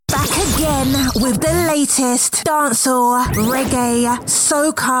again with the latest dancehall, reggae,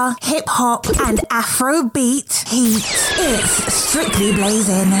 soca, hip-hop and Afrobeat heat. It's Strictly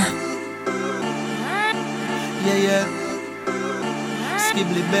Blazing. Yeah.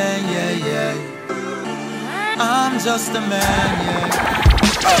 Skibbly bang, yeah. I'm just a man,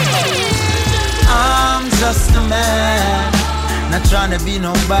 yeah. I'm just a man. Not trying to be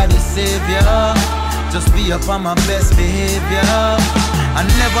nobody's savior. Just be up on my best behavior. I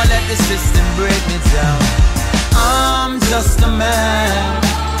never let the system break me down. I'm just a man.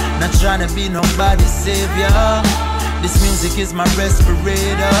 Not trying to be nobody's savior. This music is my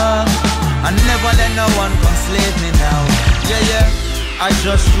respirator. I never let no one come slave me now. Yeah. I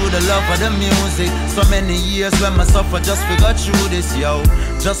just through the love of the music. So many years when I suffer just we got through this, yo.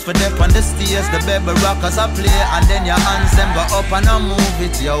 Just for them on the stairs, the baby rockers I play. And then your hands them go up and I move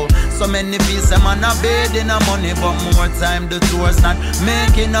it, yo. So many pieces man a bed in a money. But more time the tour's not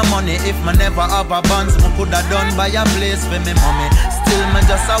making no money. If I never have a bands, I could have done by a place for me mommy. Still man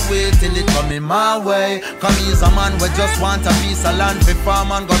just a wait till it coming my way. Come he's a man we just want a piece of land. For farm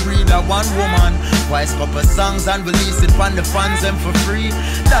and go breed a one woman. Twice couple songs and release it from the fans them for free.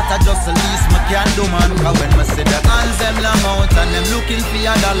 That I just the least me can do, man. Cause when me see the hands them long out and them looking for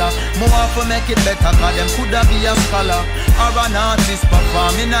a dollar, more for make it better. Cause them coulda be a scholar or an artist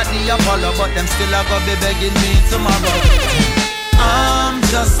performing at the Apollo, but them still a go be begging me tomorrow. I'm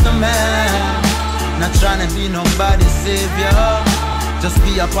just a man, not trying to be nobody's savior. Just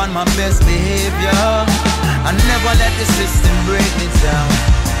be upon my best behavior. I never let the system break me down.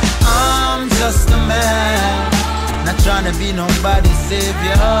 I'm just a man, not trying to be nobody's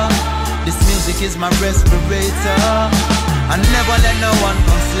savior. This music is my respirator. I never let no one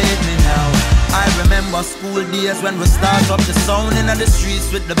come slave me now. I remember school days when we start up the sound in the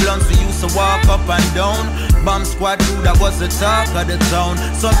streets with the blunts we used to walk up and down. Bomb squad crew, that was the talk of the town.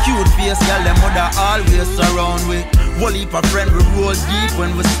 Some cute face girl, them mother always surround with. Whole heap of friend, we roll deep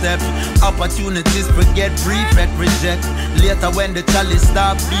when we step. Opportunities forget, prefect reject. Later when the chalice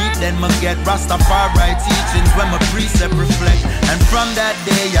stop beat, then me get Rastafari teachings when my precept reflect. And from that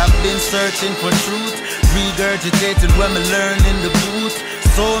day I've been searching for truth, regurgitating when me learning the booth.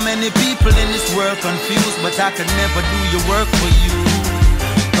 So many people in this world confused, but I could never do your work for you.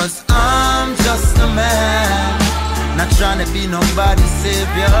 Cause I'm just a man, not trying to be nobody's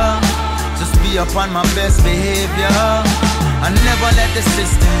savior. Just be upon my best behavior. I never let the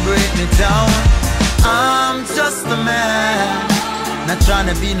system break me down. I'm just a man, not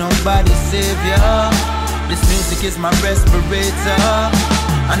trying to be nobody's savior. This music is my respirator.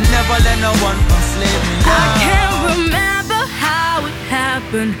 I never let no one come slave me down. I can't remember how it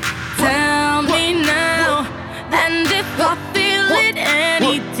happened. Tell me now. And if I feel it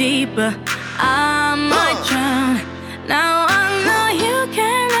any deeper, I might drown. Now I know you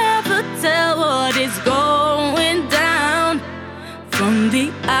can never tell what is going down from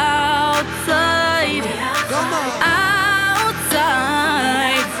the outside.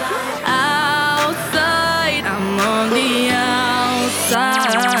 Outside, I'm on the outside.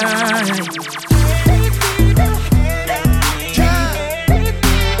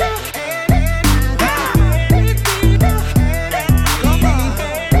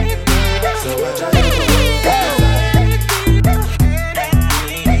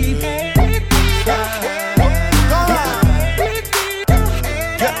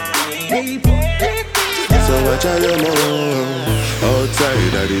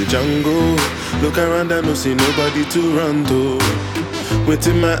 Outside of the jungle, look around and no see nobody to run to.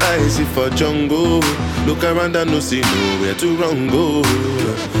 Within my eyes if a jungle, look around and no see nowhere to run go.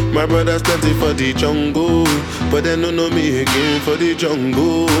 My brothers plenty for the jungle, but they don't know me again for the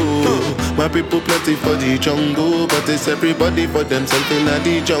jungle. My people plenty for the jungle, but it's everybody for themselves in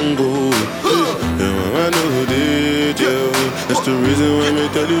the jungle. I know that, yeah. That's the reason why me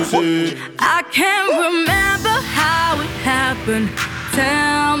tell you say I can't remember how it happened.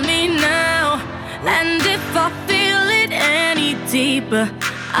 Tell me now. And if I feel it any deeper,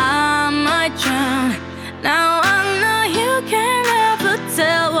 I might drown. Now I know you can never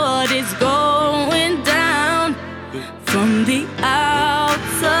tell what is going down from the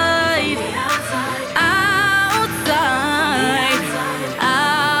outside.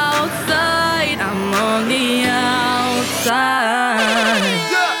 Outside, I'm on the outside.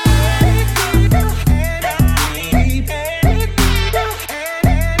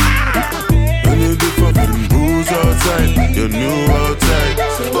 outside, you knew outside.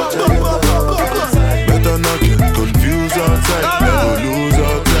 Better knock it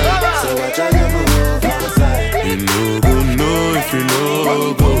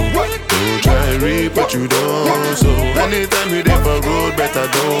better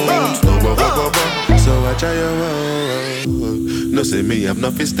don't stop. So I try no say me have no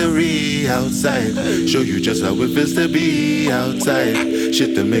history outside. Show you just how it feels to be outside.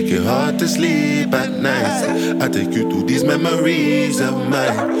 Shit to make it hard to sleep at night. I take you to these memories of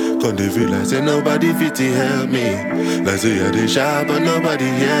mine. Can't they realize ain't nobody fit to help me. Like say I they sharp but nobody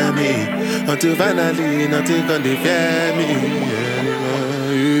hear me. Until finally nothing can they fear me.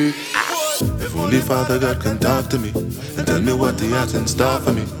 If only Father God can talk to me and tell me what he has in store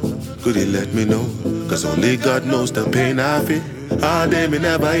for me. Could he let me know? Cause only God knows the pain I feel. All day me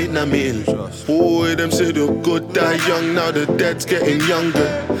never eat a meal. Boy, them say the good die young, now the dead's getting younger.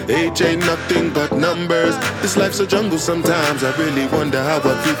 Age ain't nothing but numbers. This life's a jungle sometimes. I really wonder how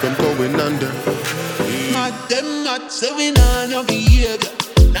I keep from going under. Mad them mad, say we nah no behavior.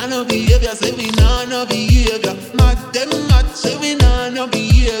 Nah no behavior, say we nah no behavior. Mad them mad, say we nah no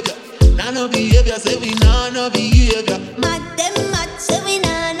behavior. Nah no behavior, say we nah no behavior. Mad them mad, say we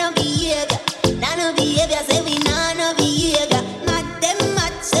nah no behavior. Nah no behavior, say we nah no behavior. Mad them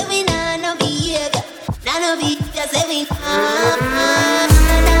mad, say we nah no behavior. Nah no behavior, say we nah.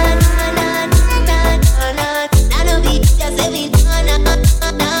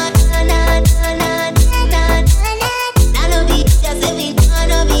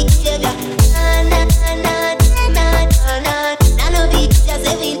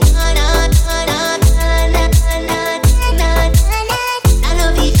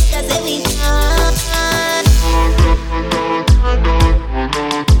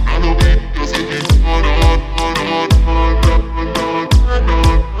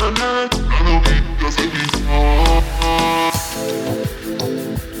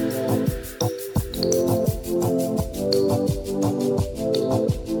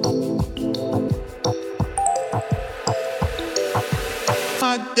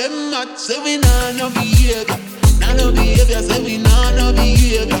 Say we nah no behavior. Nah no behavior, say we nah no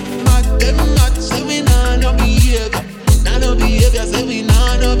behavior. Mad them mad, say we nah no behavior. Nah no behavior, say we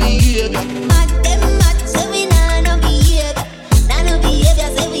nah no behavior. Mad them mad, say we nah no behavior. Nah no behavior,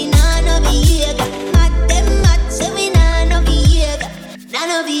 say we nah no behavior. Mad them mad, say we nah no behavior. Nah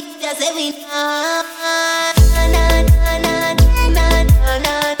no behavior, say we nah.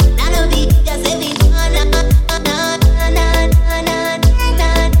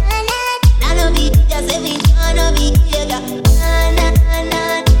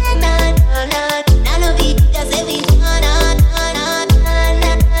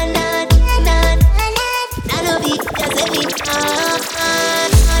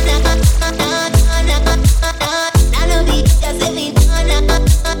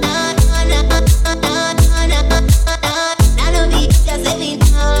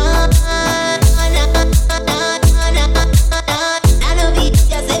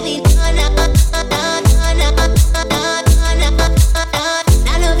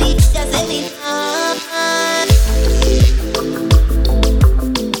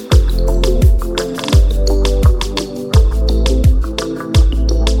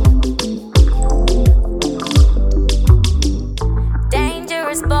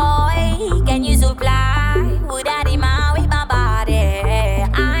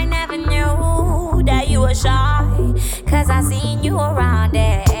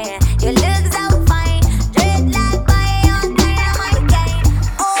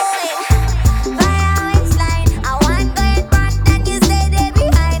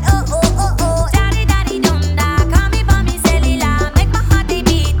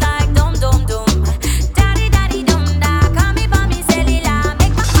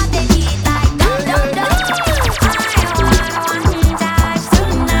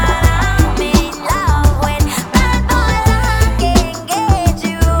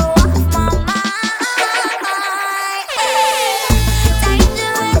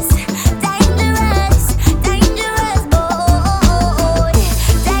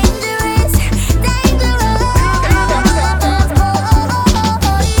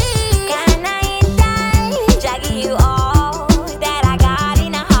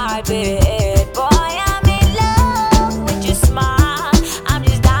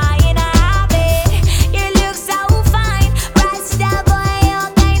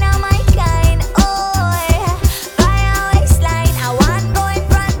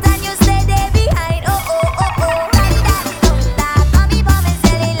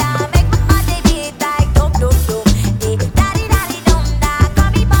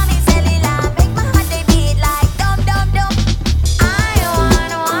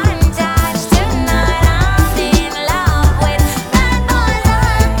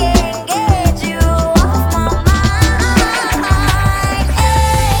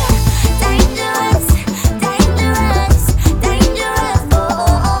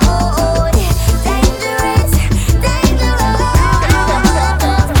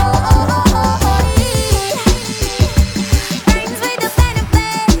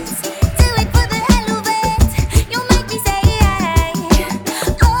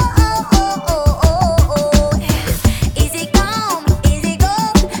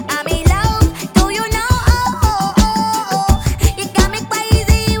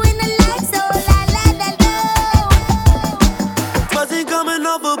 coming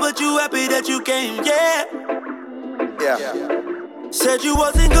over, but you happy that you came, yeah. Said you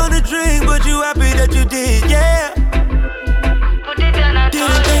wasn't gonna drink, but you happy that you did, yeah.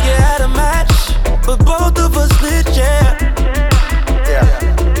 Didn't think you had a match, but both of us lit, yeah.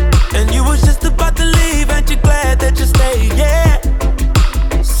 And you was just about to leave, ain't you glad that you stayed, yeah.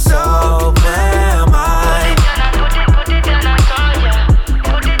 So where am I?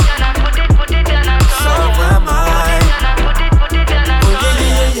 So where am I? Oh yeah,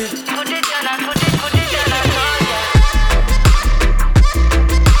 yeah, yeah.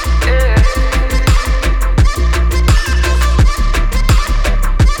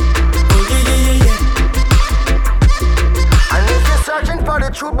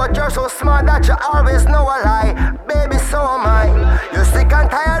 Truth, but you're so smart that you always know a lie. Baby, so am I. You're sick and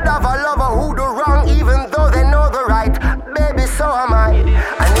tired of a lover who do wrong even though they know the right. Baby, so am I.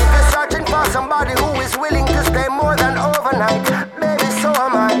 And if you're searching for somebody who is willing to stay more than overnight, baby, so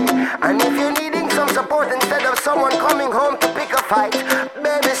am I. And if you're needing some support instead of someone coming home to pick a fight,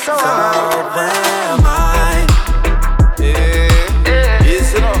 baby, so am I. Where am I?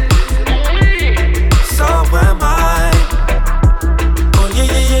 Yes, so where am I?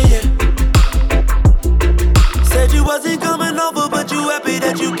 Said you wasn't coming over, but you happy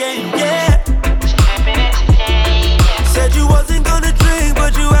that you came, yeah. Said you wasn't gonna drink,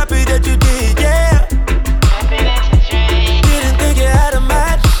 but you happy that you did, yeah. Didn't think you had a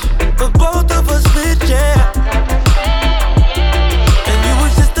match, but both of us lit, yeah. And you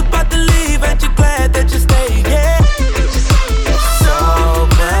was just about to leave, ain't you glad that you stayed, yeah. So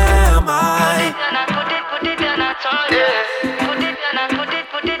where am I?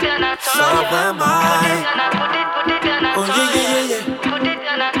 So where am I? Oh yeah, yeah, yeah, yeah.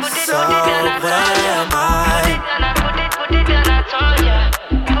 So where am I?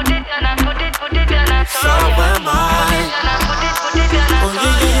 So where am I? Oh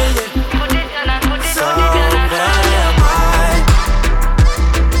yeah, yeah, yeah, yeah. So where am I?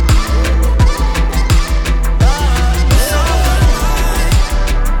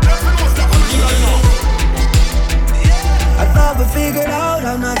 I thought we figured out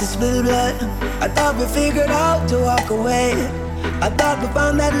how not to spill blood. I thought we figured out to walk away. I thought we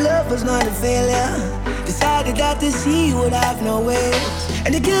found that love was not a failure. Decided that to see would have no way.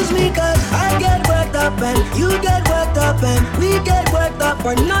 And it kills me cause I get worked up and you get worked up and we get worked up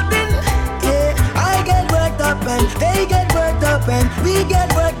for nothing. Yeah, I get worked up and they get worked up and we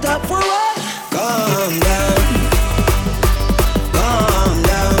get worked up for what? Calm down. Calm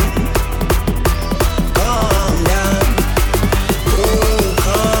down. Calm down. Oh,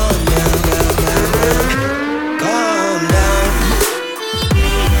 calm down, down, down, down. Calm down.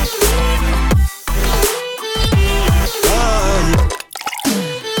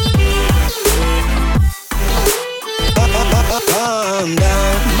 Calm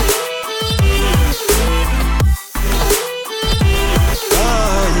down.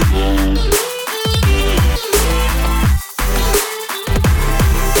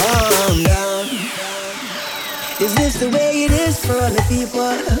 Calm down. Is this the way it is for other people?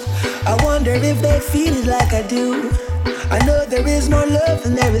 I wonder if they feel it like I do. I know there is more love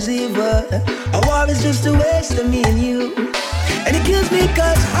than there is evil. A war is just a waste of me and you. And it kills me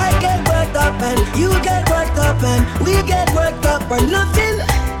cause I get worked up and you get worked up and we get worked up for nothing.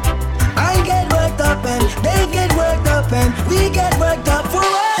 I get worked up and they get worked up and we get worked up for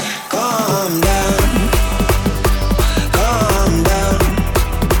what? Calm down. Calm down.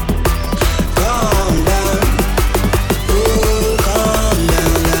 Calm down. Ooh, calm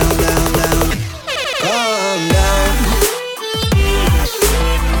down, down, down, down. Calm down.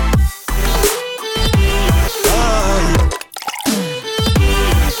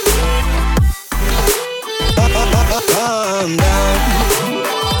 Calm down.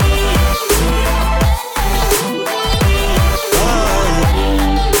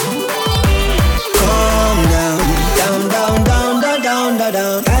 Calm down. Down, down, down, down, down, down,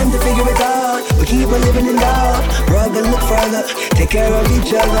 down. Time to figure it out. We keep on living in doubt. Brother, look further. Take care of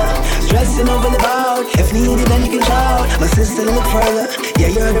each other. Stressing over the bout. If needed, then you can shout. My sister, look further. Yeah,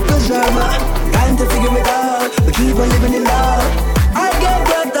 you're the preserver. Time to figure it out. We keep on living in doubt. I get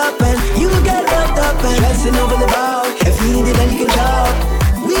worked up and you get worked up and stressing over the bout. If needed, then you can shout.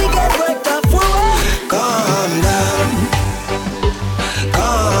 We get worked up for what? Calm down.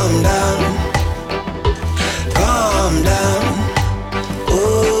 Calm down. Calm down.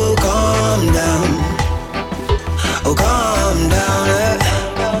 Oh, calm down. Oh, calm down.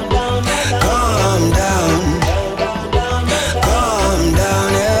 Calm down. Calm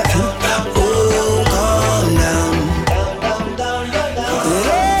down. Oh, calm down.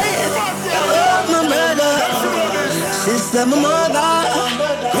 My brother, sister, my mother,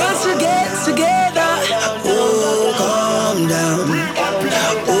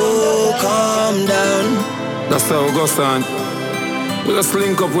 Marcus and we just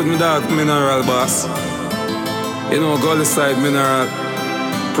link up with me dog Mineral Boss. You know, Gully Side Mineral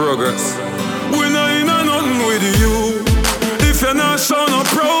Progress. We not in a nothing with you if you're not showing no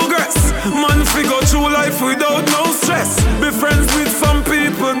progress. Man, figure through life without no stress. Be friends with some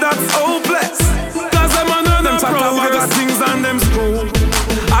people that's hopeless. Cause them and them talk about things and them screw.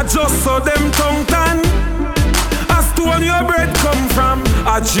 I just saw them tongue tan. As to when your bread come from.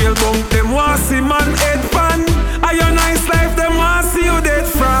 A jail bunk them want see man head pan. A your nice life them want see you dead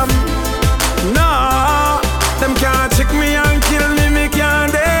from. Nah, them can't check me and kill me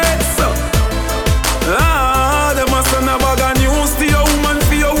can't dead so. Ah, them must send a bag of news to your woman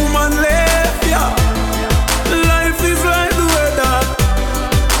for your woman left, yeah. Life is like the weather.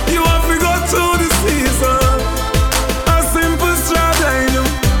 You have to go through the season. A simple struggle.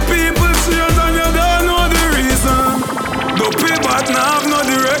 People change and you don't know the reason. The people now have no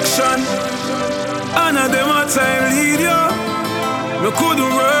direction. And of them a time lead you. Me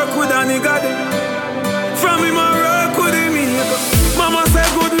couldn't work with a nigga then. From him I work with him evil. Mama say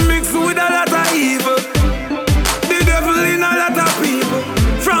good mix with a lot of evil. The devil in a lot of people.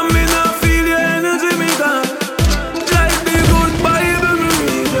 From me now feel your energy me gone. Like the good Bible me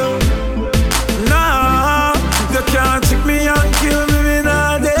read you. Nah, you can't trick me and kill me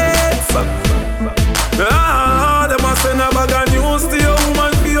nah dead so. Ah, them a send a bag of news to your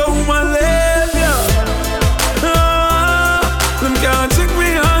woman for your woman live yeah. Ah, them can't trick me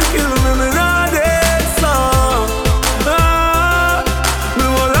and kill me nah dead so. Ah, me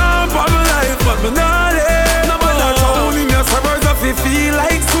will laugh on my life but me nah dead. Nobody told me your suburbs if you feel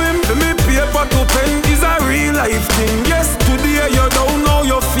like swim. For me paper to pen is a real life thing. Yes, today you don't know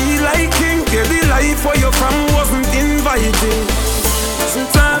you feel like king. Yeah, the life where you from wasn't inviting.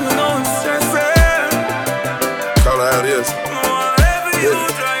 Sometimes I don't stress it. Call it how it is. Whatever you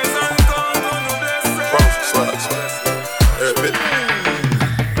try, son, come on, bless it. Every bit.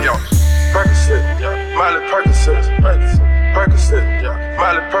 Yo, Percocet, yeah. Miley Percocet, Percocet, yeah.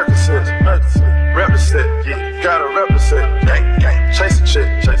 Miley Percocet, represent, yeah. Gotta represent, gang, gang. Chase a chick,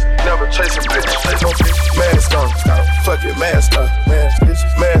 never chase a bitch. Mask on, fuck it, mask on,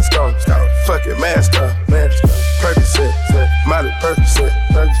 mask on, fuck it, mask on, Percocet, Miley Percocet,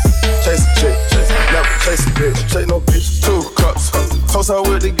 chase a chick, never chase a bitch. Chase no bitch. 2 cups, toast out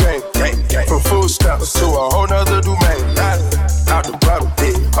with the gang, gang. From food stamps to a whole nother domain. Out the bottom,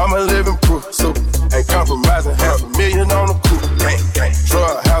 I'm a living proof. So ain't compromising, $500,000 on the coupe. Gang.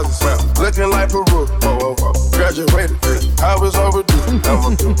 Drug houses, looking like Peru. Graduated, I was overdue.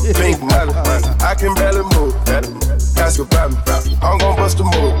 I'm a pink Molly, I can barely move. Ask about me, I'm gon' bust a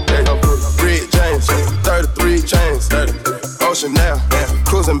move. Red James, 33 chains, Ocean now,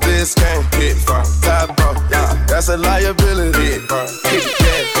 cruising Biscayne. Top bro, that's a liability.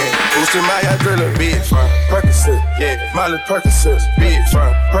 Boosting my adrenaline, Percocet, Miley Percocet,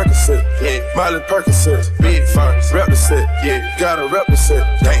 Percocet, Miley Percocet, represent, gotta represent,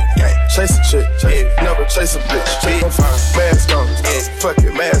 gang. Chase a chick, never chase a bitch. Mask on, fuck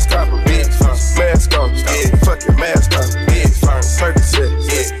it, mask on, mask on, fuck it, mask on, Percocet,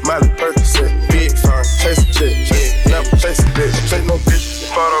 Miley Percocet, chase a chick, never chase a bitch. Chase no bitch.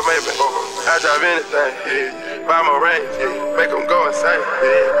 Photo maybe, I drive anything, buy my range, make them go insane.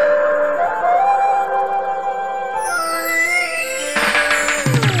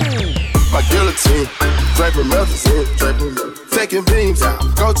 My guillotine, draping melazine, taking beams,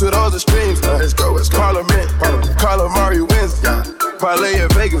 go to those extremes. Let's go, Parliament, Calamari wins, parlay in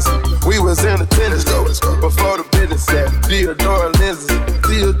Vegas. We was in attendance, let's go. Before the business, Theodore lenses,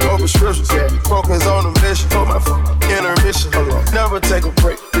 Theodore prescriptions, focus on the mission, for my intermission. Never take a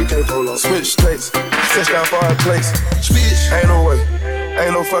break, we can't hold on. Switch states, switch out for our place. Ain't no way,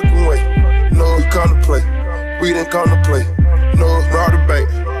 ain't no fucking way. No, we come to play, we didn't come to play. No, rob the bank.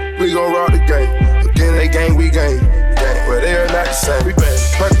 We gon' rob the game. Again, they gang, we gang. But they are not the same. We bang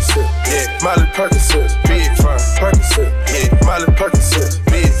Percocet, Miley Percocet, Percocet, Miley Percocet,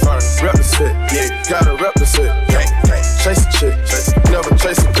 represent, gotta represent, gang. Chase a chick, never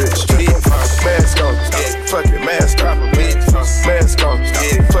chase a bitch. Mask on, fuck it, mask on, mask on,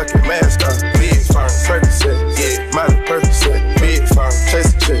 fuck it, mask on, Percocet, Miley Percocet, chase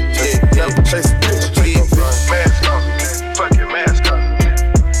a chick, never chase a bitch. Mask on, fuck it, mask on.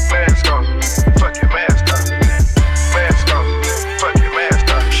 Mask on, fuck your mask on. Mask on, fuck your mask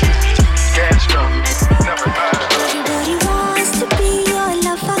on. Gas on,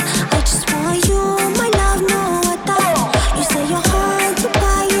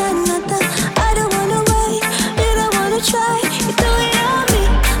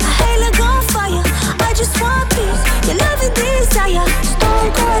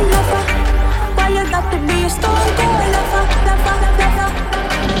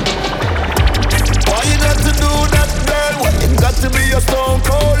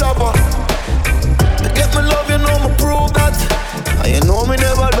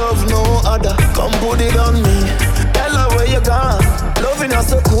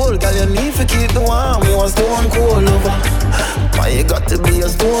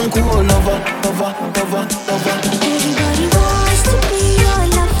 stone cold lover, lover, lover, lover. Everybody wants to be your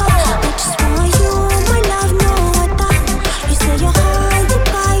lover. I just want you, my love, no other. You say you're hard to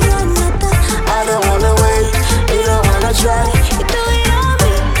buy another. I don't wanna wait, you don't wanna try. You do it on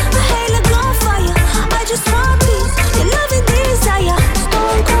me, I hate like on fire. I just want peace, your love and desire.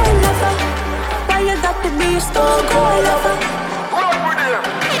 Stone cold lover, why you got to be a stone cold lover?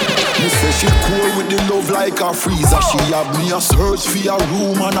 Me say she cool with the love like a freezer. She have me a search for a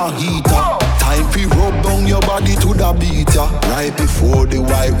room and a heater. Time fi rub down your body to the beat ya. Right before the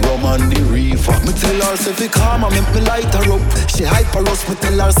white rum and the reefer. Me tell her say fi calm and make me light her up. She hyper us, me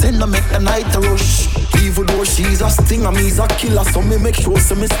tell her send her make the night a rush. Even though she's a stinger, me's a killer. So me make sure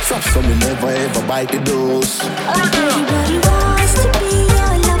so me strap, so me never ever bite the dose. Everybody wants to be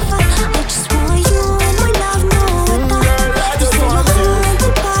your lover. I just want you, my love, no other. You say you're hard to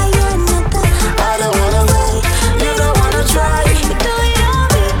buy another. I don't wanna wait, you don't wanna try. You do it on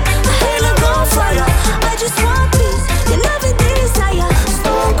me, I hate like on fire. I just want peace, your love and desire.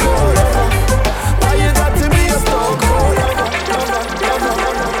 Stone cold lover, why you got to be a stone cold lover?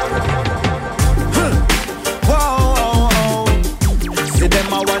 Whoa, see them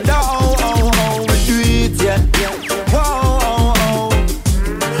I wonder how we do it, yeah. Whoa,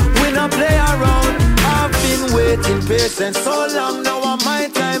 we not play around. I've been waiting patient so long, now I'm my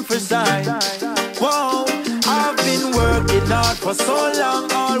time for shine. Whoa, I've been working hard for so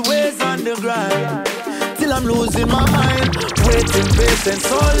long, always on the grind. Till I'm losing my mind, waiting patient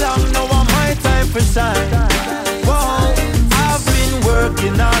so long, now I'm my time for shine. Whoa, I've been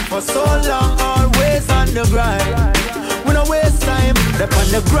working hard for so long, always on the grind. We no waste time, step on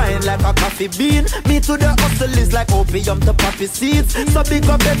the grind like a coffee bean. Me to the hustle is like opium to poppy seeds. So big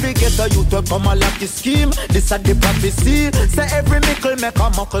up every ghetto youth to come a lucky scheme. This a the prophecy. Say every mickle make a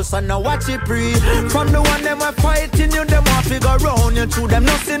muckle, so now watch it pre. From the one them were fighting you, them want figure round you. Through them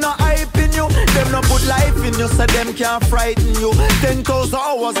nothing no hype in you. Them no put life in you, so them can't frighten you. 10,000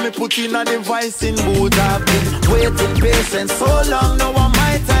 hours me put in a device in booth. I've been waiting patient so long, now I'm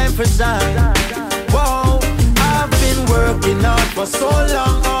my time for shine. Whoa, I've been working hard for so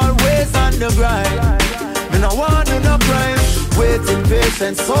long, always on the grind. Me no want do no crime, waiting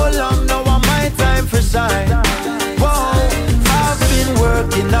patient so long, now I'm my time for shine. Whoa, I've been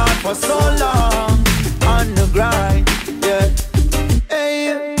working hard for so long, on the grind, yeah.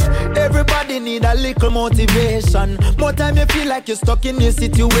 Hey, everybody need a little motivation. More time you feel like you're stuck in your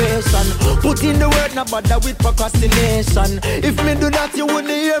situation. Put in the work, not bother with procrastination. If me do that, you wouldn't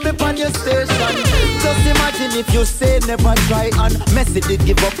hear me on your station. Just imagine if you say never try and Messi did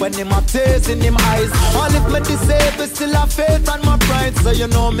give up when him have tears in him eyes. All if me disabled, still have faith on my pride. So you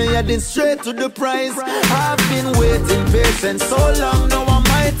know me heading straight to the prize. I've been waiting patient so long, now I'm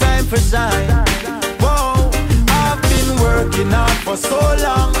my time for shine. Whoa, I've been working hard for so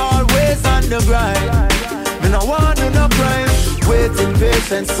long, always on the grind. Me no want do no crime, waiting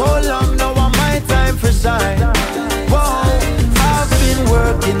patient so long, now I'm my time for shine. Whoa, I've been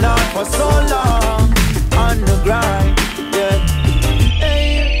working hard for so long, on the grind, yeah.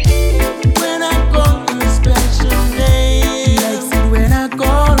 Hey. When I call her special name, like see when I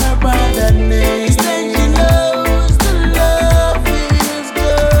call her by that name, then she knows the love is just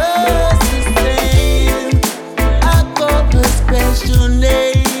the same. I call her special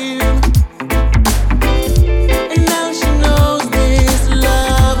name, and now she knows this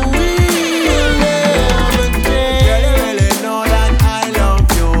love will never change. Yeah, you really know that I love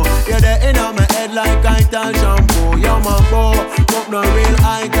you. You're the in on my head like I tell shampoo. You're my boy, but no real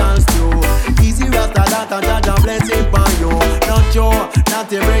icons too. Easy rasta that and judge a blessing for you. Not sure, not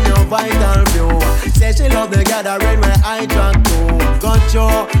to bring your vital view. Say she love the gathering where I track to. Got you,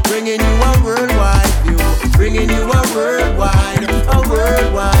 bringing you a worldwide view. Bringing you a worldwide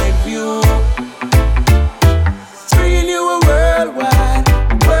view. Bringing you a worldwide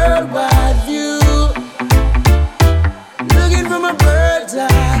view. Looking from a bird's eye.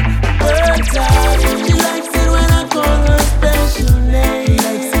 She likes it when I call her special name. She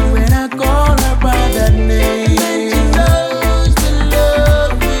likes it when I call her by that name. And she knows the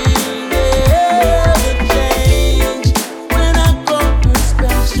love will never change when I call her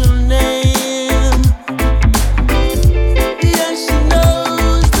special name. Yeah, she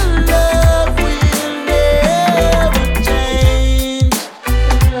knows the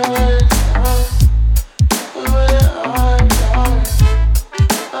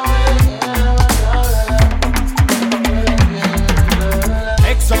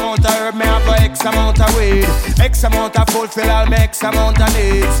X amount of weed, X amount of fulfill all my X amount of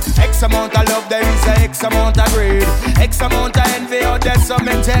needs. X amount of love, there is a X amount of greed. X amount of envy out there, so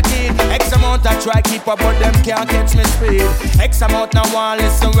me take it. X amount of try keep up, but them can't catch me speed. X amount of one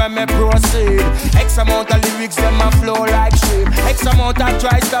listen when me proceed. X amount of lyrics, them a flow like stream. X amount of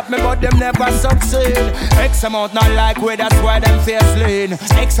try stop me, but them never succeed. X amount not like way, that's why them face lean.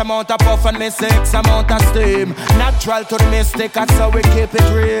 X amount of puff and miss, X amount of steam. Natural to the mistake, that's how we keep it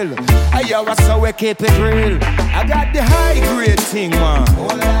real. Yo, that's how we keep it real. I got the high grade thing, man.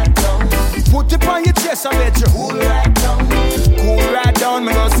 Put it on your chest, I bet you. Cool right down,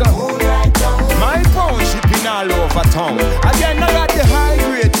 me go so. My pound shipping all over town. Again, I got the high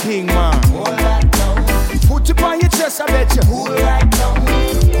grade thing, man. Put it on your chest, I bet you. Cool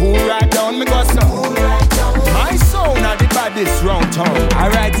right down, me go so. My sound are the baddest round town.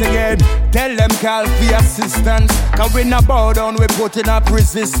 Alright again, tell them call for assistance. Cause we not bow down, we putting up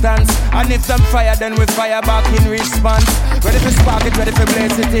resistance. And if them fire, then we fire back in response. Ready for spark it, ready for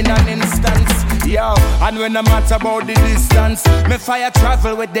blaze it in an instance. Yo, and when no matter about the distance, me fire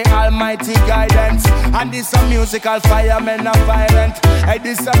travel with the almighty guidance. And this a musical fire, men are violent. Hey,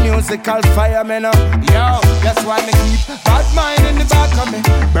 this a musical fire, men are. Yo, that's why me keep bad mind in the back of me.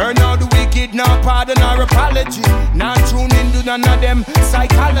 Burn out the wicked, no pardon or apology. Not tune into none of them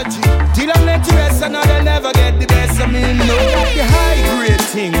psychology. Till I'm let you rest and they'll never get the best of me. No, like the high grade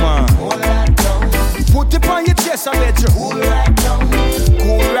thing, man. Put it on your chest, I bet you. Cool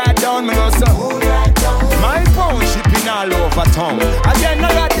right down, me go so. My pound shipping all over town. Again,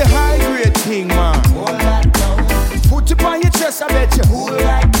 I got the high grade thing, man. Put it on your chest, I bet you.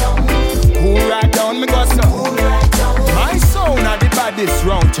 Cool right down, me go so. My sound are the baddest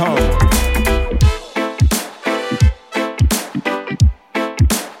round town.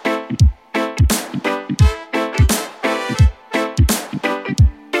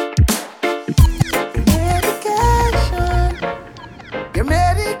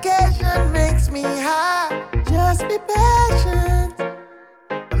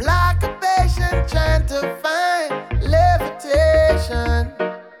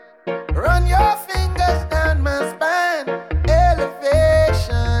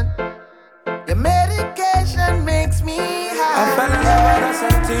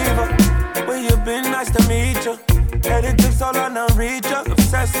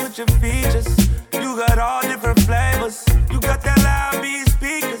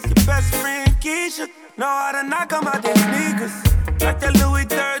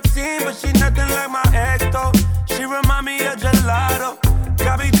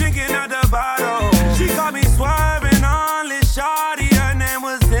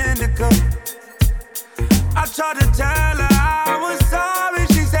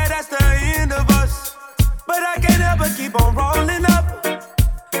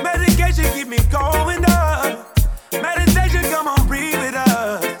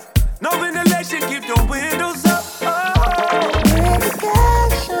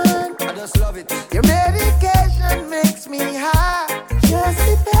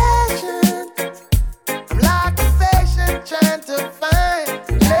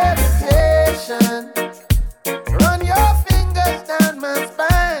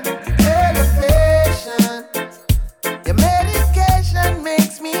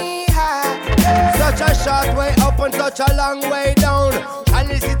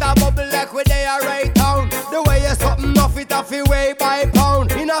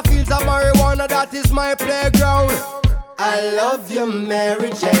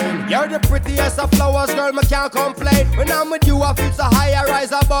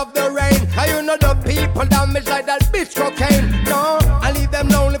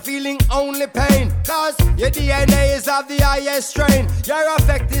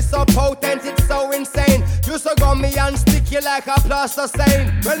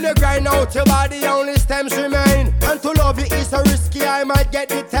 When you grind out your body, only stems remain. And to love you is so risky, I might get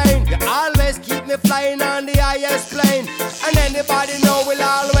detained. You always keep me flying on the highest plane. And anybody know will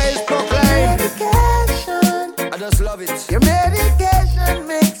always proclaim. Medication, I just love it. Your medication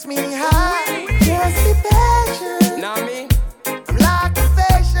makes me high. Just be patient. Now me, I'm like a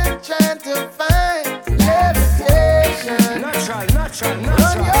patient trying to find levitation. Natural.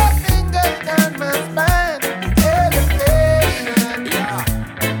 Run your fingers down my spine.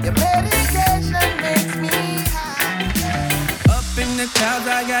 Clouds,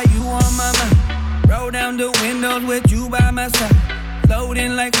 I got you on my mind. Roll down the windows with you by my side.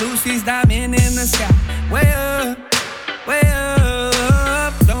 Floating like Lucy's diamond in the sky. Way up, way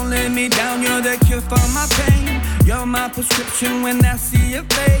up. Don't let me down, you're the cure for my pain. You're my prescription when I see your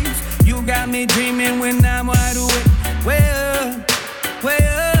face. You got me dreaming when I'm wide awake. Way up, way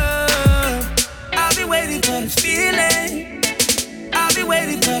up.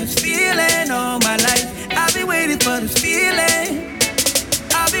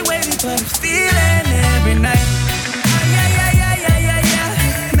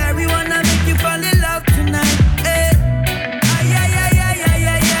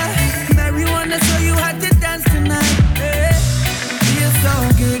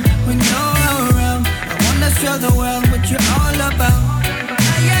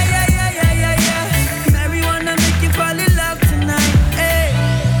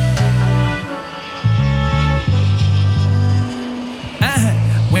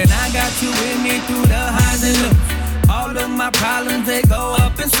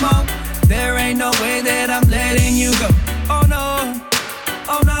 letting you go. Oh no,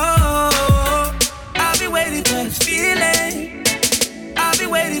 oh no. I've been waiting for this feeling. I've been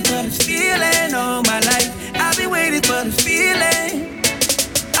waiting for this feeling all my life. I've been waiting for this feeling.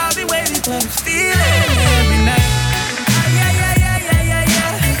 I've been waiting for this feeling every night.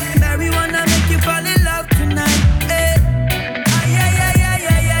 Marijuana make you fall in love tonight.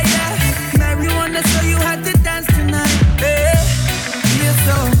 Marijuana show you how to dance tonight. Feels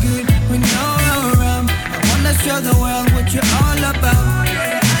so good when you're around. I wanna show the world what you're all about.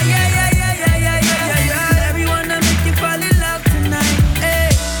 Marijuana make you fall in love tonight.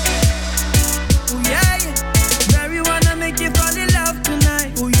 Oh yeah, marijuana make you fall in love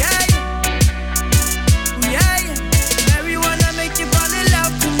tonight. Oh yeah. Marijuana make you fall in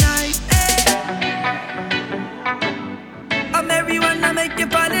love tonight. Marijuana make you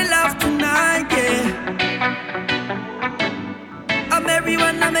fall in love tonight, yeah.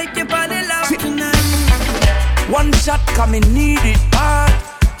 Marijuana make you fall in love tonight. One shot coming need it hard.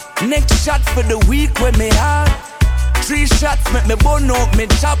 Next shot for the week when me hard. 3 shots make me burn out me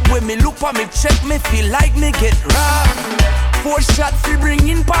chop. When me look for me check me feel like me get robbed. 4 shots we bring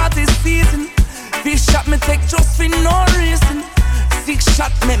in party season. 5 shot me take just for no reason. 6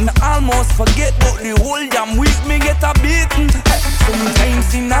 shot make me almost forget, but the whole damn week me get a beating.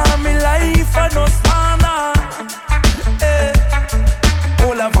 Sometimes in all my life I just wanna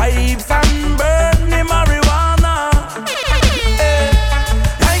all the vibes and burn me marijuana.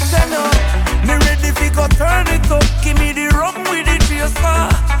 Like I know, me ready fi go turn it up. Give me the rum with the chaser.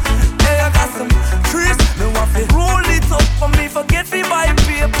 I got some trees, me want fi roll it up for me forget fi buy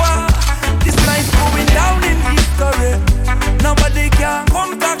paper. This life going down in history. Nobody can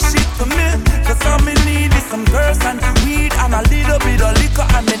come back shit to me. Cause all me need is some girls and weed and a little bit of liquor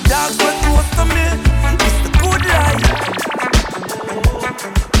and the dogs were close to me. It's the good life.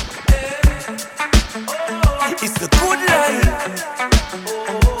 It's the good life.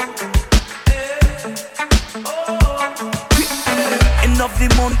 End of the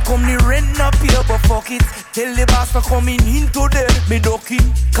month come the rent up here, but fuck it. Tell the boss for coming into the me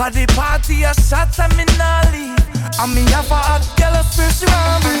ducking. Cause the party a shot and me nah leave. And me have a hot girl a special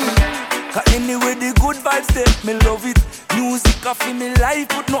on me. Cause anyway the good vibes there, me love it. Music a fi me life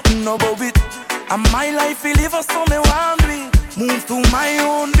but nothing above it. And my life will live so me want me. Move to my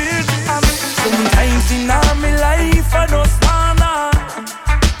own beat. And sometimes in all my life I just wanna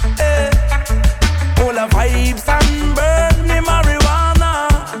all the vibes and burn me marijuana.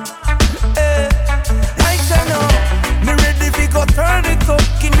 Like I know, me ready fi go turn it up.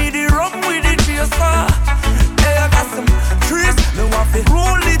 Give me the rum with the chaser. I got some trees, me want fi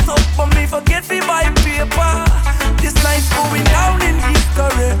roll it up, but me forget fi buy paper. This life's going down in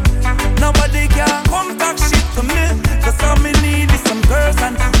history. Nobody can come back shit to me. Cause all me need is some girls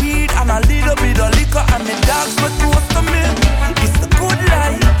and weed and a little bit of liquor and the dogs were close to me. It's the good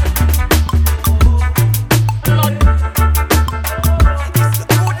life. It's the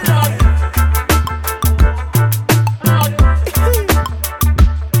good life.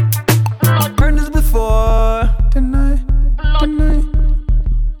 Heard this before. Tonight.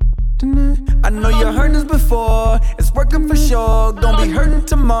 I know you heard this before. It's working for sure. Don't be hurting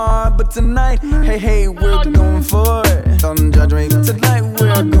tomorrow, but tonight, hey, we're going for it. Don't judge me. Tonight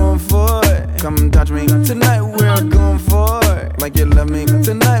we're going for it. Come touch me. Tonight we're going for it. Like you love me.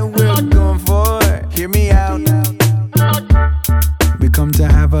 Tonight we're going for it. Hear me out. We come to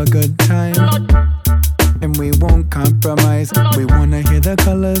have a good time, and we won't compromise. We wanna hear the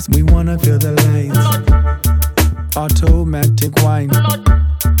colors. We wanna feel the lights. Automatic wine.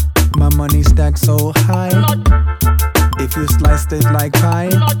 My money stacks so high. If you sliced it like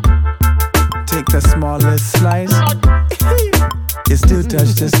pie, take the smallest slice. It still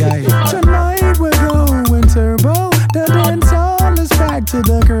touch the sky. Tonight we're going turbo. The dance hall is packed to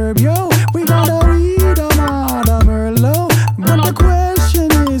the curb, yo. We gotta weed them out of Merlot. But the question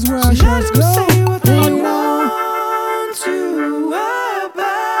is where our shots go. Say what they want to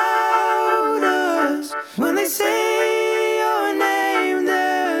about us. When they say your name,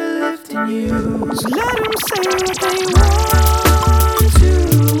 they're lifting you. So let them say what they want to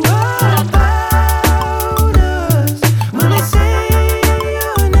about us. When they say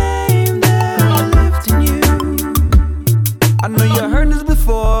your name, they're lifting you. I know you heard this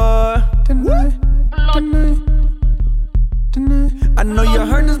before. Tonight. I know you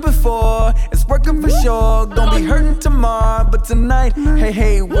heard this before. It's working for sure. Don't be hurting tomorrow, but tonight,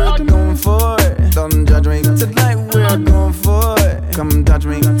 hey, we're going for it. Don't judge me. Tonight we're going for it. Come touch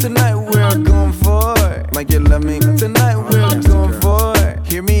me. Tonight we're going for it. Like you love me. Tonight we're going for it.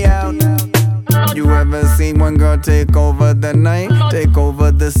 Hear me out. You ever seen one girl take over the night? Take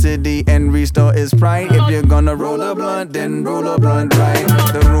over the the city and restore its pride. If you're gonna roll a blunt, then roll a blunt right.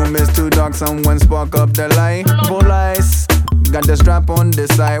 The room is too dark, someone spark up the light. Full ice, got the strap on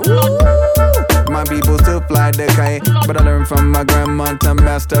this side. Woo! My people still fly the kite, but I learned from my grandma to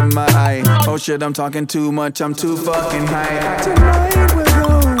master my eye. Oh shit, I'm talking too much, I'm too fucking high. Tonight we're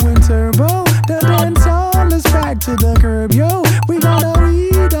going turbo. The dance hall is back to the curb, yo. We gotta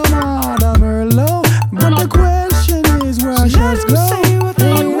read them out of Merlot. But the question is where I should go. Say what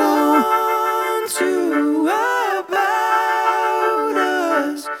they want to about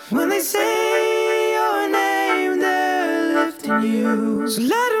us. When they say your name, they're lifting you. So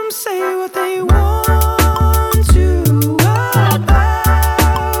let them say what they want to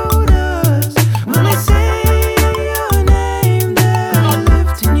about us. When they say your name, they're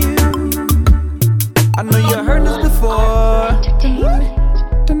lifting you. I know you heard this before.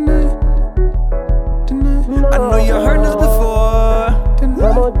 I know you heard this before.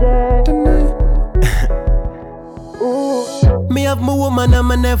 Me have my woman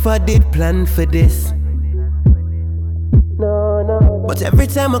and I never did plan for this. But every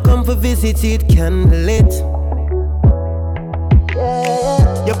time I come for visit, it candle it.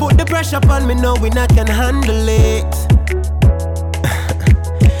 You put the pressure upon me, knowing I can handle it.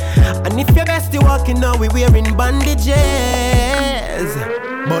 And if your bestie walking now, we wearing bandages.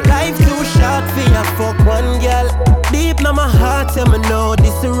 But life too short for ya fuck one girl. Deep in my heart, tell me know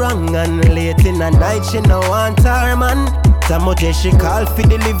this wrong. And late in the night, she no want her man. Samoje she call for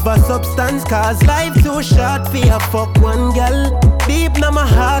deliver substance. Cause life too short for ya fuck one girl. Deep in my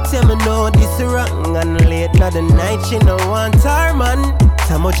heart, tell me know this wrong. And late in the night, she no want her man.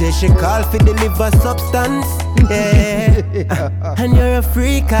 Samoje she call for deliver substance. Yeah. And you're a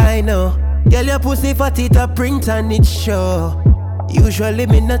freak, I know. Girl, your pussy fat, it a print and it show. Usually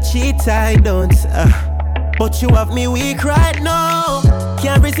me not cheat, I don't. But you have me weak right now.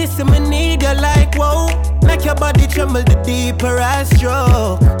 Can't resist me, need you like whoa. Make your body tremble the deeper I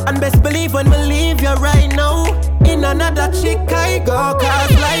stroke. And best believe when me leave you right now, in another chick I go.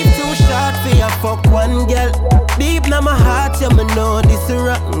 Cause life too short for ya fuck one girl. Deep in my heart, yeah me know this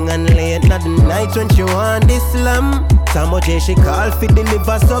wrong. And late at the night when she want this slam, Samoje she call for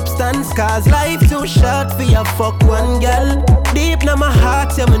deliver substance. Cause life too short for ya fuck one girl. Deep in my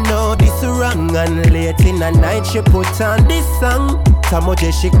heart, yeah me know this wrong. And late in the night she put on this song.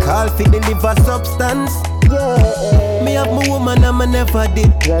 Samoje she call for deliver substance. Yeah. Me have my woman and I never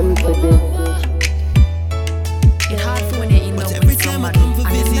did plan for this. It's hard for when you're in love with somebody and you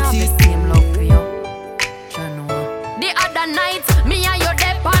have the same love for you. The other night, me and you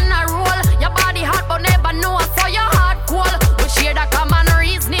dep on a roll. Your body hot but never know, so your heart cold. We share the common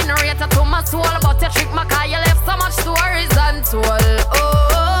reasoning, rated to my soul. But you trick my car, you left so much stories untold.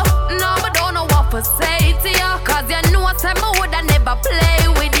 Oh, no, but don't know what to say to you. Cause you know I said I woulda never play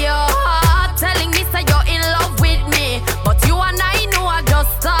with your heart. Telling me say you're in love with me, but you and I know I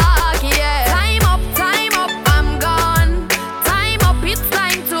just talk, yeah. Time up, I'm gone. Time up, it's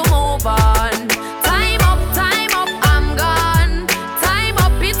time to move on. Time up, I'm gone. Time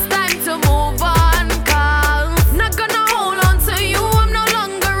up, it's time to move on. Cause not gonna hold on to you, I'm no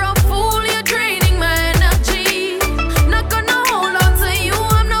longer a fool. You're draining my energy. Not gonna hold on to you,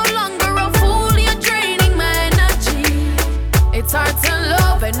 I'm no longer a fool. You're draining my energy. It's hard to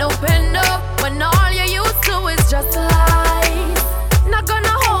love and open up when all you used to is just lies. Not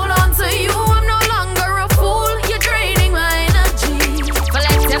gonna hold on to you, I'm no longer a fool. You're draining my energy. But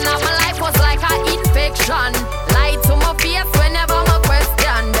let's say now my life was like an infection. Lie to my face whenever my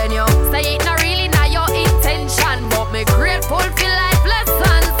question. Then you say it not really not your intention. But me grateful for life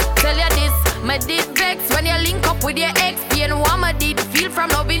lessons. Tell you this, me did vex when you link up with your ex. Pain what me did feel from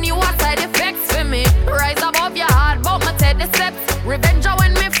loving you, what side effects for me. Rise above your heart, but me take the steps. Revenge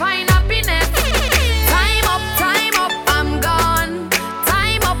when me find happiness. Time up, I'm gone.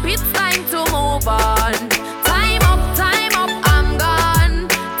 Time up, it's time to move on. Time up, I'm gone.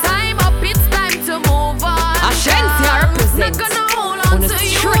 Time up, it's time to move on. Ashanti represents. Not gonna hold on to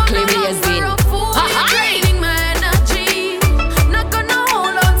you, strictly I'm no blazing. longer a fool. You're draining my energy. Not gonna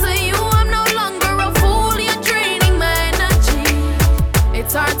hold on to you, I'm no longer a fool. You're draining my energy.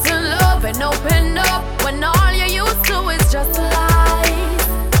 It's hard to love and open up when all you used to is just lies.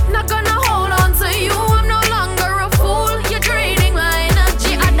 Not gonna hold on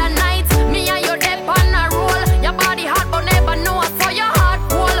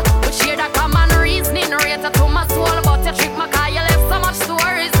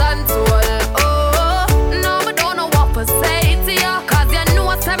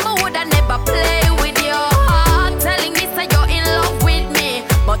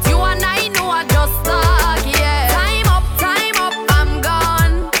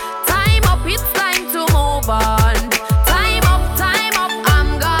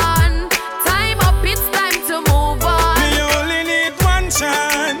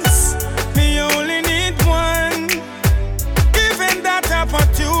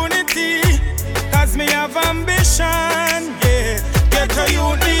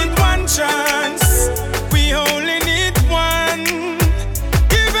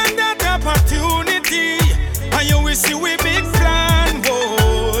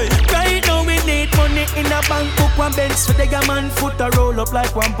Benz for the man foot a roll up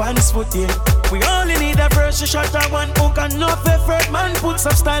like one pants foot, yeah. We only need a first shot and one hook and no effort. Man put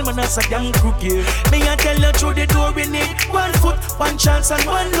some style, man, that's a young crook, yeah. Me a tell you through the door, we need one foot, one chance and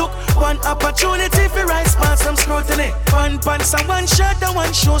one look. One opportunity for rise past some scrutiny. One pants and one shot and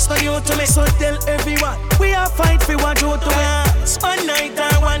one show's not new to me. So tell everyone, we are fight for what you to us. One night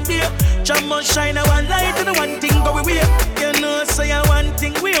and one day, jam must shine and one light and one thing go we wear. You know, say one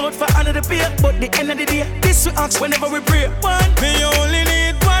thing we out for another beer. But the end of the day, this we ask whenever we pray. One, we only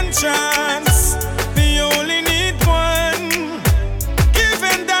need one chance. We only need one.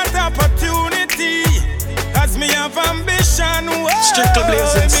 Given that opportunity, as me have ambition. Strictly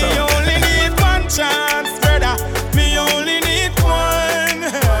blazing sound. We only need one chance, brother. We only need one.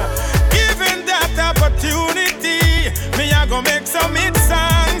 Given that opportunity, me a go make some hit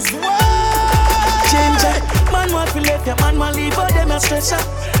songs. Change it. Man want to let ya, man want leave all them a stress up.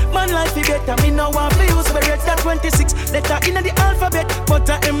 Man life be better, me no want to use beretta 26 letter in the alphabet, but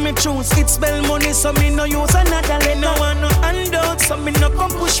I am me choose. It spell money, so me no use another letter. No one no handout, so me no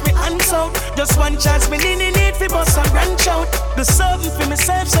come push me hands out. Just one chance, me need fi bust and branch out. Do something for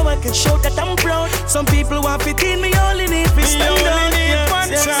myself, so I can show that I'm proud. Some people want fit in, me only need fi stand out. Me only need one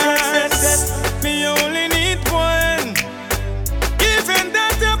yes, chance. yes. Me only need one. Given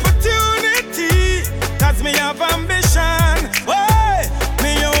that opportunity, 'cause me have ambition. Hey,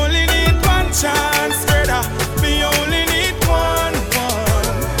 me only need one chance, brother. Me only need one.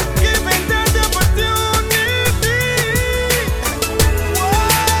 Given that opportunity.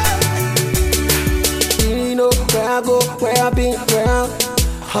 You know where I go, where I been, where I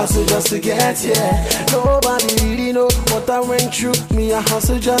hustle just to get here. Nobody really know what I went through. Me I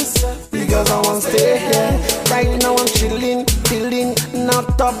hustle just because I want to stay here. Right now I'm chilling, feeling,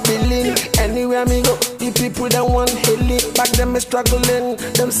 not top billing. Anywhere me go, the people that want healing. Back then me struggling,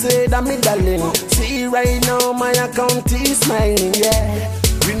 them say that me darling. See right now my account is smiling, yeah.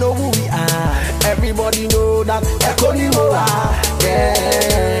 We know who we are, everybody know that Echo ni Moa,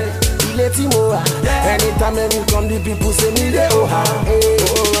 yeah. Ileti Moa, anytime we come the people say me they oha. Hey,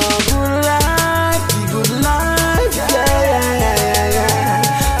 good life, the good life, yeah.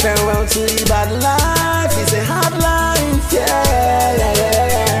 Farewell to the bad life, it's a hard life, yeah.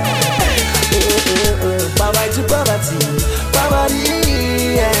 Bye bye to poverty, poverty,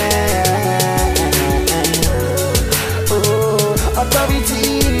 yeah. Authority,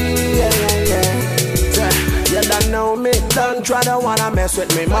 you don't know me, don't try to wanna mess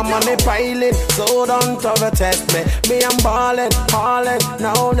with me. My money piling, so don't ever test me. Me, I'm ballin', hauling,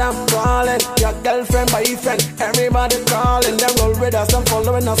 now I'm calling. Your girlfriend, boyfriend, everybody calling. Them go with us, I'm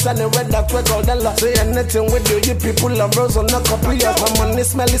following us, and with that we call them love. Say anything we do, you people love rose on a couple years. My money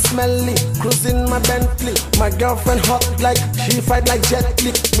smelly, smelly, cruising my Bentley. My girlfriend hot like, she fight like Jet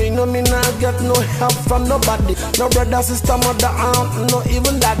Li. Me know me not get no help from nobody. No brother, sister, mother, aunt, no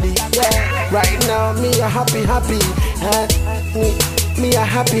even daddy. Yeah, right now me a happy. Me a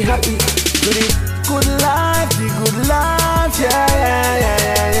happy. Do the good life, yeah.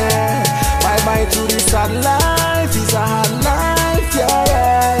 Bye bye to the sad life, it's a hard life,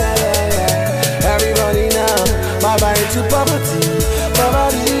 yeah. Everybody now, bye bye to poverty,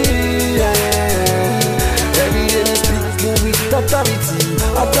 yeah. Every day we speaking with authority,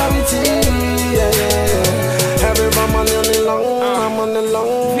 yeah. Every money on the long, I'm on the long,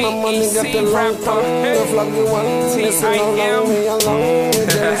 my money got the long tongue. The flag you want, listen along, me along.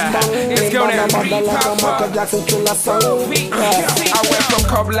 It's gonna be Papa Jackson Chula song. I went from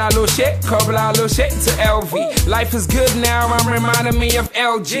Koblalo shit to LV. Life is good now, I'm reminding me of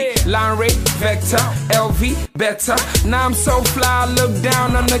LG. Line rate, Vector, LV, better. Now I'm so fly, I look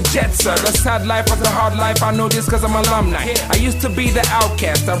down on the Jetser. The sad life was a hard life, I know this cause I'm alumni. I used to be the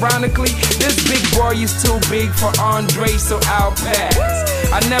outcast. Ironically, this big boy is too big for Andre, so I'll pass.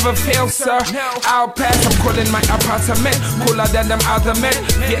 I never fail, sir, I'll pass. I'm calling my apartment cooler than them other men.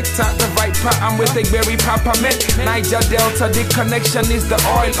 Vector, the Viper, I'm with the berry Papa Met. Niger Delta, the connection is the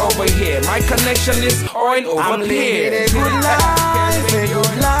oil over here. My connection is oil over I'm here. living a good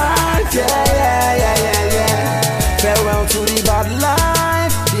life, yeah. Farewell to the bad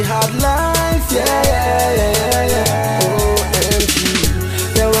life, the hard life, yeah. OMG,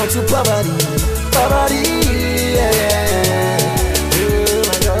 farewell to poverty, yeah. Oh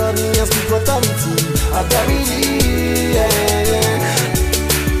my God, me a speak authority, yeah.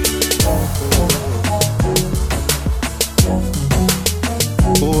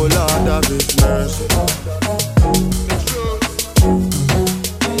 Oh Lord of His mercy.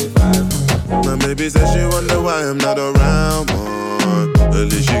 My baby says she wonder why I'm not around more. At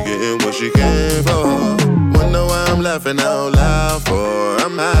least she getting what she came for. Wonder why I'm laughing out loud for.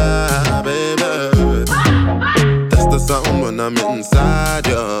 I'm high, baby. That's I'm inside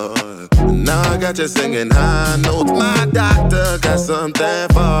you. Now I got you singing high notes. My doctor got something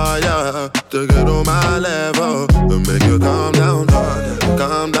for you to get on my level and make you calm down,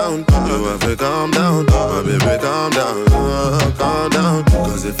 calm down. You have to calm down, my baby, calm down, calm down.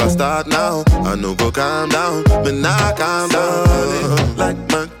 Cause if I start now, I know go calm down, but now calm down. Solid like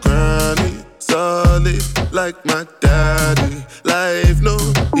my granny, solid like my daddy. Life no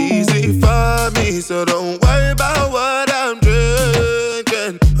easy for me, so don't worry about what I'm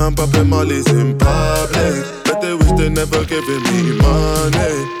drinking. I'm popping mollies in public, but they wish they never giving me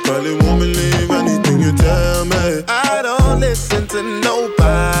money. Probably won't believe anything you tell me. I don't listen to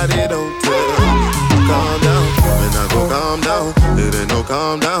nobody, don't tell me. Calm down, when I go calm down, it ain't no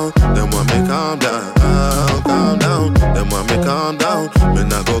calm down. Then want me calm down, calm down. Then want me calm down,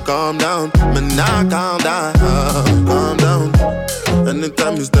 when I go calm down, when I calm down, calm down.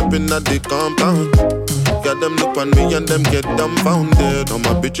 Anytime you step in at the compound, got them look on me and them get dumbfounded. All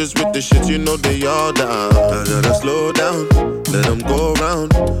my bitches with the shit, you know they all down. I gotta slow down, let them go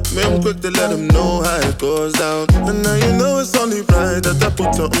round. Me, I'm quick to let them know how it goes down. And now you know it's only right that I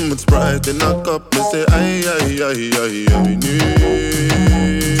put something with Sprite in a cup and say, aye, aye, aye, aye, aye,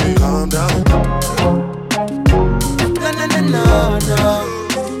 aye. Calm down. No, no, no, no, no.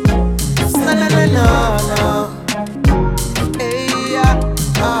 No, no, no, no, no.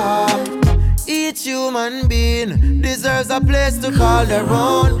 Each human being deserves a place to call their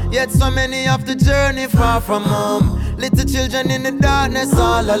own. Yet so many have to journey far from home. Little children in the darkness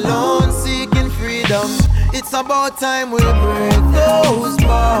all alone, seeking freedom. It's about time we break those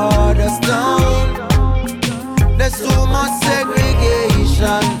borders down. There's too much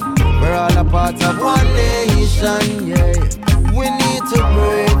segregation. We're all a part of one nation, yeah. We need to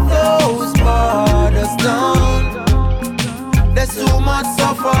break those borders down. There's too much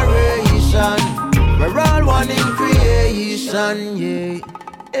separation. We're all one in creation, yeah.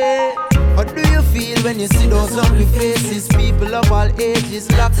 Hey. How do you feel when you see those hungry faces? People of all ages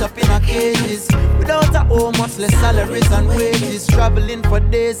locked up in our cages, without a home, much less salaries and wages, traveling for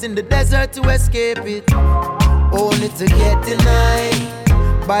days in the desert to escape it, only to get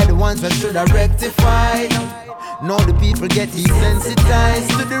denied by the ones that should have rectified. Now the people get desensitized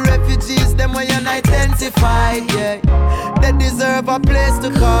to the refugees, them way unidentified, yeah. They deserve a place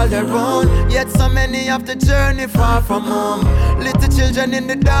to call their own, yet so many have to journey far from home. Little children in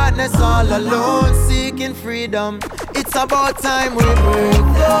the darkness all alone, seeking freedom. It's about time we break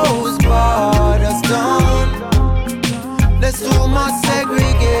those borders down. There's too much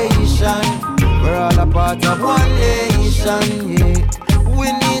segregation. We're all a part of one nation, yeah.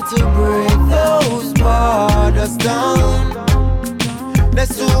 We need to break those borders down.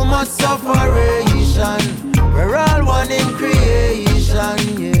 There's too much separation. We're all one in creation,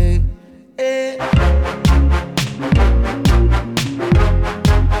 yeah. Hey.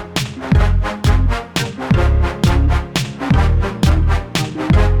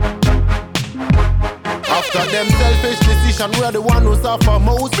 After them selfish decision, we're the one who suffer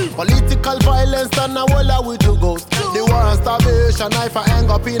most. Political violence and a wall with you ghost. The war and starvation, knife and hang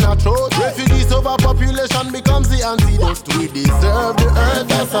up in our throat. Refugees overpopulation becomes the antidote. We deserve the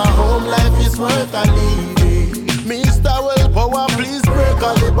earth as a home, life is worth a living. Mr. Willpower, please break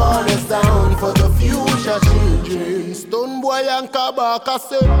all the borders down for the future children. Stoneboy and Kabaka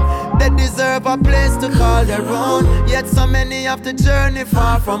say they deserve a place to call their own, yet so many have to journey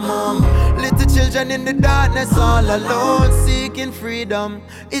far from home. Little children in the darkness all alone, seeking freedom.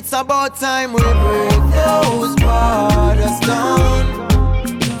 It's about time we break those borders down.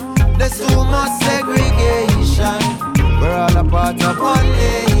 There's too much segregation. We're all a part of one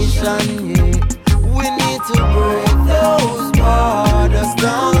nation, yeah. We need to break those borders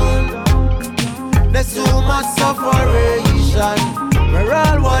down. There's too much separation. We're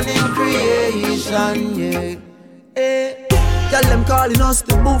all one in creation, yeah. Hey. Tell them calling us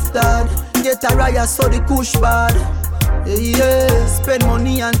the boof dad. Get a riot so the kush bad. Yeah, yeah. Spend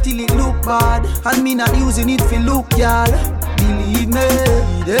money until it look bad, and me not using it for look, y'all. Believe me,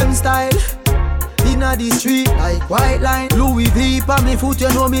 them style inna the street like white line. Louis V on me foot, you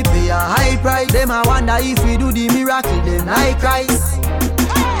know me pay a high price. Them I wonder if we do the miracle, then I cries.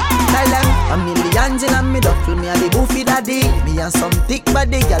 Tell them a millions in me duffel, me a the goofy daddy. Me and some thick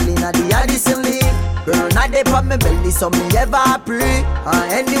body gal inna the Addison League. Girl, not they pop me belly, so me ever pray.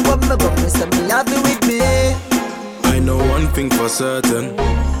 And anyone me go, me say me happy with me. I know one thing for certain,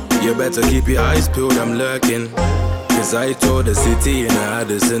 you better keep your eyes peeled, I'm lurking. Cause I told the city in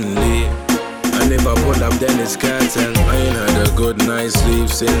Addison Lee, and if I pull up then it's curtain. I ain't had a good night's sleep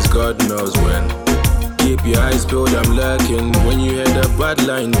since God knows when. keep your eyes peeled, I'm lurking. When you hear the bad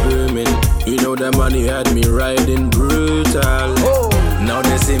line booming, you know the money had me riding brutal. Now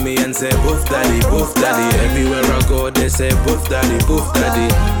they see me and say, boof daddy, boof daddy. Everywhere I go, they say, boof daddy, boof daddy.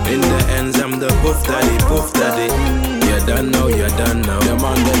 In the ends, I'm the boof daddy, boof daddy. You're done now, you're done now. The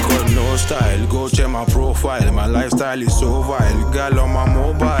man they got no style. Go check my profile. My lifestyle is so vile. Girl on my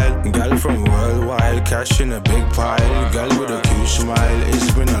mobile. Girl from worldwide. Cash in a big pile. Girl with a cute smile.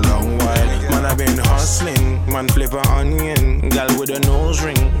 It's been a long while. Man, I've been hustling. Man, flip an onion. Girl with a nose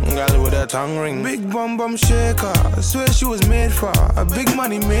ring. Girl with a tongue ring. Big bum bum shaker. Swear she was made for a big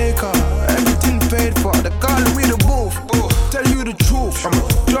money maker. Everything paid for. They call me the booth. Tell you the truth. I'm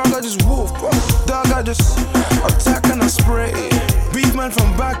a dog, I just woof. Dog, I just attack and I spray. Beef man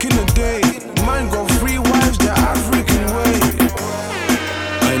from back in the day. Man got 3 wives the African way.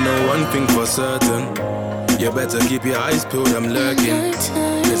 I know one thing for certain. You better keep your eyes peeled, I'm lurking.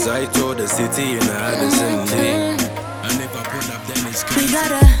 Cause I told the city in the Addison Lee. And if I pull up then it's crazy. We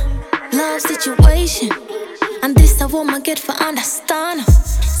got a love situation, and this a woman get for understand.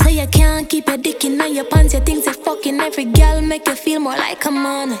 Say you can't keep your dick in your pants. You think say fucking every girl make you feel more like a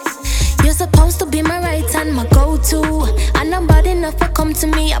man. You're supposed to be my right hand, my go-to. And nobody enough to come to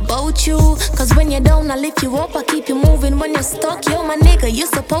me about you. Cause when you're down, I lift you up, I keep you moving. When you're stuck, you're my nigga. You're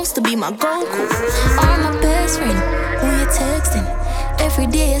supposed to be my Goku. Or my best friend, who you texting. Every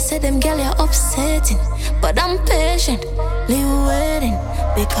day you say them girl you're upsetting. But I'm patiently waiting.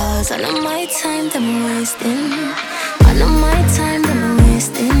 Because I know my time them wasting. I know my time them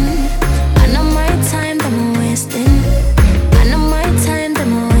wasting. I know my time them wasting. I know my time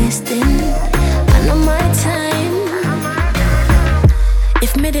them wasting. I know my time.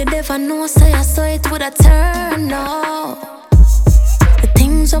 If me did ever know, say I saw it would I turn off. The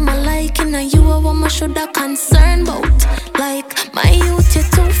things on my liking and you are what I should have concerned about. Like my youth, you're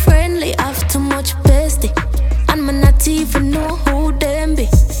too friendly, have too much bestie. And me not even know who them be.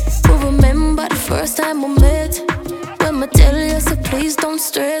 But remember the first time we met. When me tell you, so please don't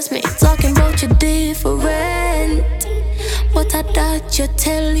stress me. Talking about you different. But I thought you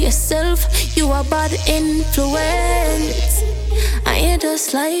tell yourself you are bad influence. And you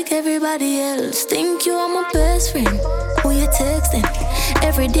just like everybody else. Think you are my best friend. Who you texting?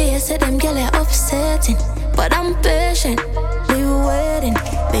 Every day you say them girl you're upsetting. But I'm patiently waiting.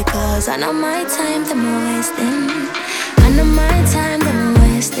 Because I know my time them wasting. I know my time them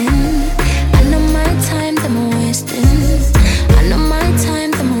wasting. I know my time them wasting. I know my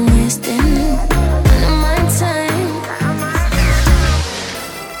time them wasting. I know my time.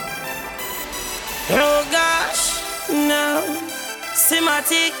 Oh gosh, no.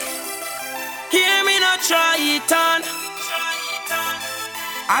 Cinematic. Hear me not try it on.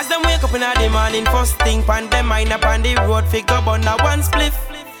 As them wake up in the morning, first thing pan them mind up on the road, figure on a one spliff.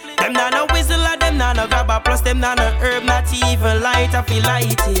 Them not no whistle, them not no grabber, plus them not no herb, not even light, I feel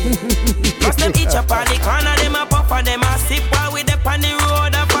lighty. Plus them each up on the corner, them a puff and them a sip while we dip on the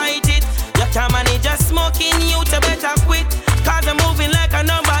road, I fight it. You can't manage just smoking, you to better quit. Cause I'm moving like a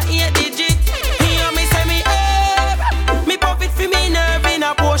number 8 digit. Hear me say me herb, me puff it for me nerve in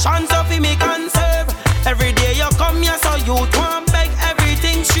a portion, so for me conserve. Every day you come here, so you want beg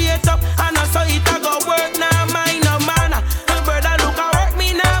everything straight up. And I saw it, I go work, now mind no manner. Brother look at work,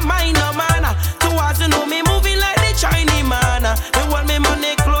 me now mind no manner. Towards you know me moving like the Chinese man. They want me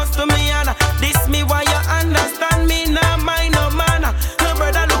money close to me and this me why you understand me now mind no manner.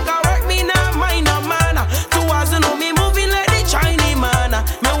 Brother look at work, me now mind no manner. Towards you know me moving like the Chinese man.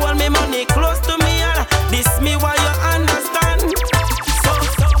 Me want me money close to me and this me why you understand. So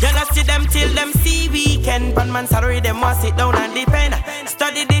you not see them till them see weekend. But man salary them want sit down and depend.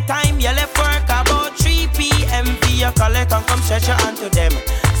 Study the time you left work about 3 p.m. for your collect and come stretch your hand to them.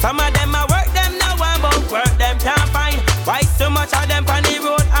 Some of them I work them now about work them can't find. Why so much of them on the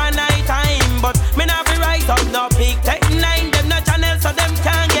road at night time? But me not be right up no big tech 9. Them no channel so them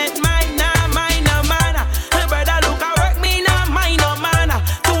can't get mine. Nah mine no manner. Brother look at work me nah mine no manner.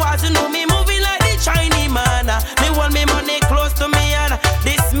 Towards you know me moving like the Chinese man. Me want me money close to me and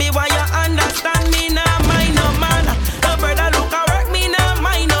this me why you understand me nah mine no manner. Brother look at work me nah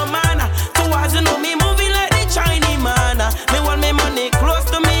mine no manner. Towards you know me moving like the Chinese man. Me want me money close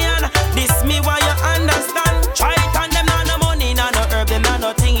to me and this me why you understand. Try it and them nah no money, nah no herb, them nah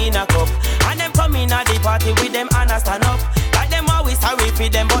nothing in a cup. And them come in at the party with them and stand up. Like them always sorry for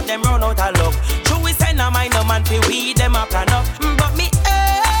them, but them run out of luck. True we say nah mind no man fi weed them a plan up. But me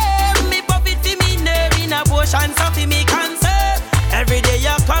me puff it fi me nerve in a potion so fi me conserve. Every day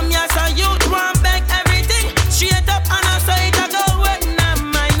you come here so you want beg everything straight up and I say it a go work. Nah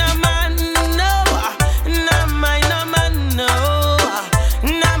mind no man no. Nah mind no man no.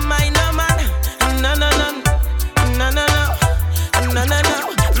 Nah mind no man no no no.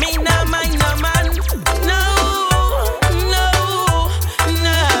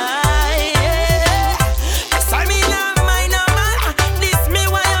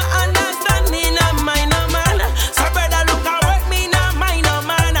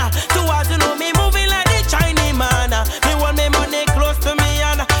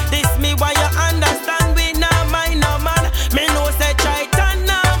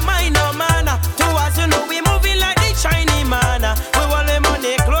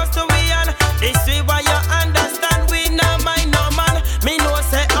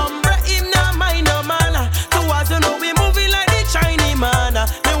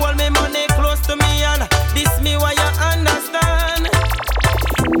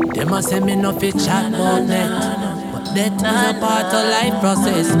 Them a say me no fit chat about net, but death is a part of life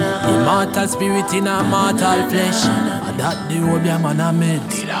process. Immortal spirit in a mortal flesh, and that the road a man a made.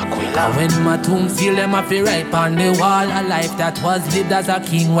 And when my tomb seal them a fi write on the wall, a life that was lived as a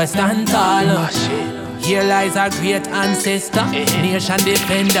king we stand tall. Here lies a great ancestor, nation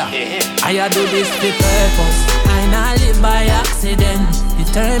defender. I do this for purpose, I not live by accident.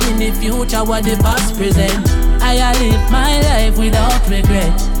 Determine the future what the past present. I live my life without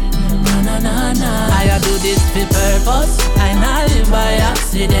regret. I do this for purpose, I not live by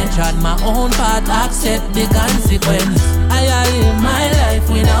accident. Trod my own path, accept the consequence. I live my life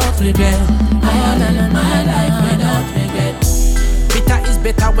without regret. I live my life without regret. Bitter is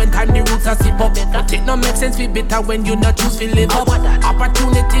better when time the roots are sip up. But it no make sense we bitter when you not choose to live up.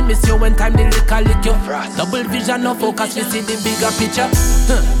 Opportunity miss you when time the liquor lick you. Double vision no focus, we see the bigger picture.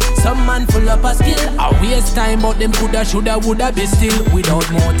 Some man full up a skill, I waste time but them coulda, shoulda, woulda be still. Without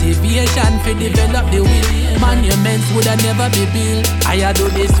motivation for develop the will, monuments woulda never be built. I do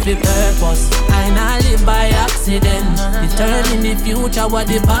this for purpose, I not live by accident. Determine the future what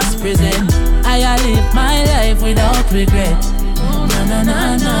the past present. I live my life without regret.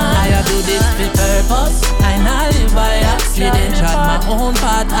 I do this for purpose, I not live by accident. Trod my own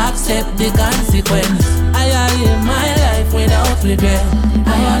path, accept the consequence. I live my life without regret.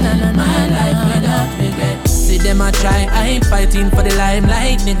 I live my life without regret. See them a try, I ain't fighting for the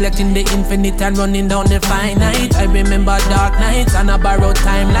limelight, neglecting the infinite and running down the finite. I remember dark nights and a borrowed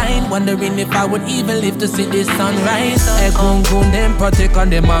timeline, wondering if I would even live to see the sunrise. I gon' them protect on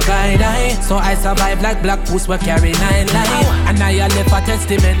them a guide I. So I survive like black puss we carry 9 lives. And I left a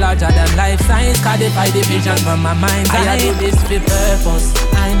testament larger than life size. Codify the vision from my mind. I do this for purpose,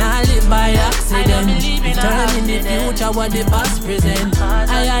 I not live by accident. Determine the future what the past present.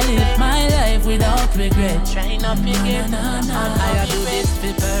 I live my life without regret. Trying not forget. I do this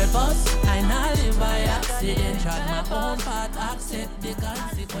for purpose, I not live by accident. Trod my own path, accept the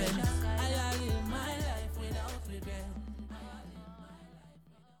consequence.